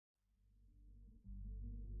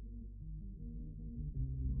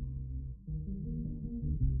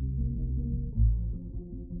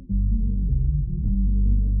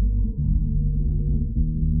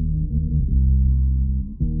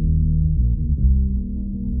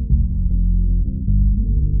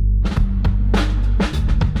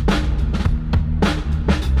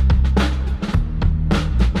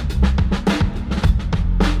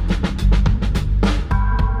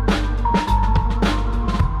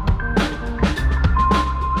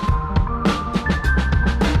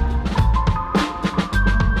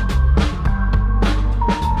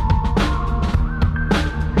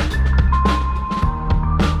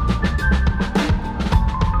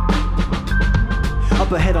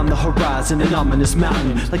Up ahead on the horizon, an ominous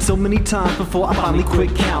mountain. Like so many times before, I finally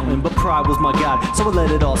quit counting. But pride was my guide, so I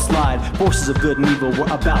let it all slide. Forces of good and evil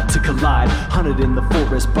were about to collide. Hunted in the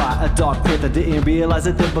forest by a dark panther. Didn't realize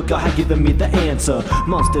it then, but God had given me the answer.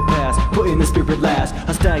 Months did pass, putting the spirit last.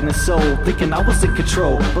 A stagnant soul, thinking I was in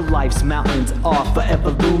control. But life's mountains are forever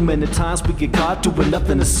looming. At times we get caught doing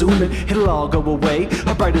nothing, assuming it'll all go away.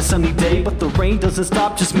 A bright and sunny day, but the rain doesn't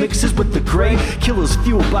stop, just mixes with the gray. Killers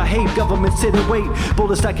fueled by hate, government sit and wait.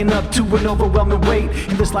 Boldas stacking up to an overwhelming weight.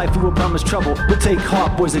 In this life we will promise trouble, but take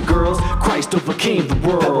heart, boys and girls. Christ overcame the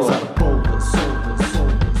world. Pebbles out of boulders.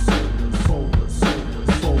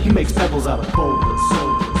 He makes pebbles out of boulders.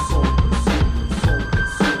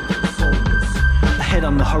 Ahead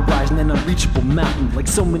on the horizon, an unreachable mountain. Like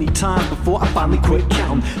so many times before, I finally quit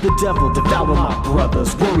counting. The devil devoured my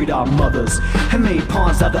brothers, worried our mothers, and made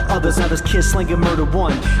pawns out of others. Now this kid slanging murder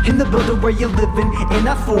one in the building where you're living. And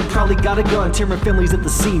that fool probably got a gun, tearing families at the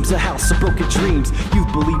seams. A house of broken dreams. You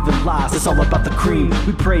believe in lies, it's all about the cream.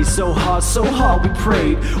 We prayed so hard we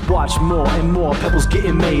prayed. Watch more and more pebbles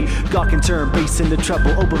getting made. God can turn bass into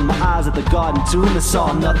trouble. Open my eyes at the garden tomb and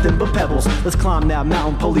saw nothing but pebbles. Let's climb that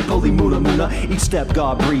mountain, poly moona moona. Each step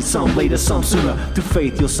God breathes, some later, some sooner. Through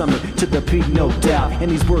faith you'll summon to the peak, no doubt.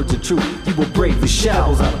 And these words are true, you will bravely shout.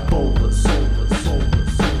 Pebbles out of boulders.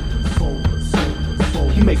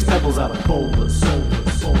 He makes pebbles out of boulders.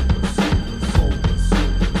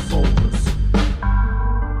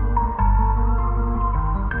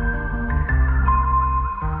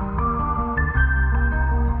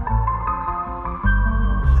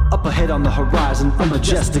 Up ahead on the horizon, a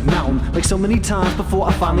majestic mountain. Like so many times before,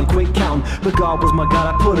 I finally quit counting. But God was my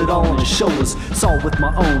God, I put it all on his shoulders. Saw with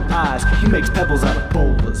my own eyes, he makes pebbles out of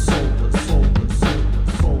boulders.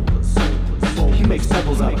 He makes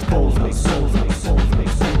pebbles out of boulders. He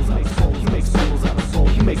makes pebbles out of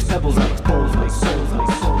boulders. He makes pebbles out of boulders.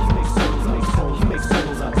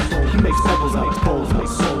 He makes pebbles out of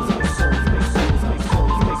boulders.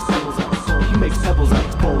 He makes pebbles out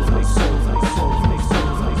of boulders.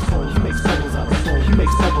 He makes pebbles out of boulders. He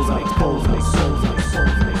makes pebbles out of boulders.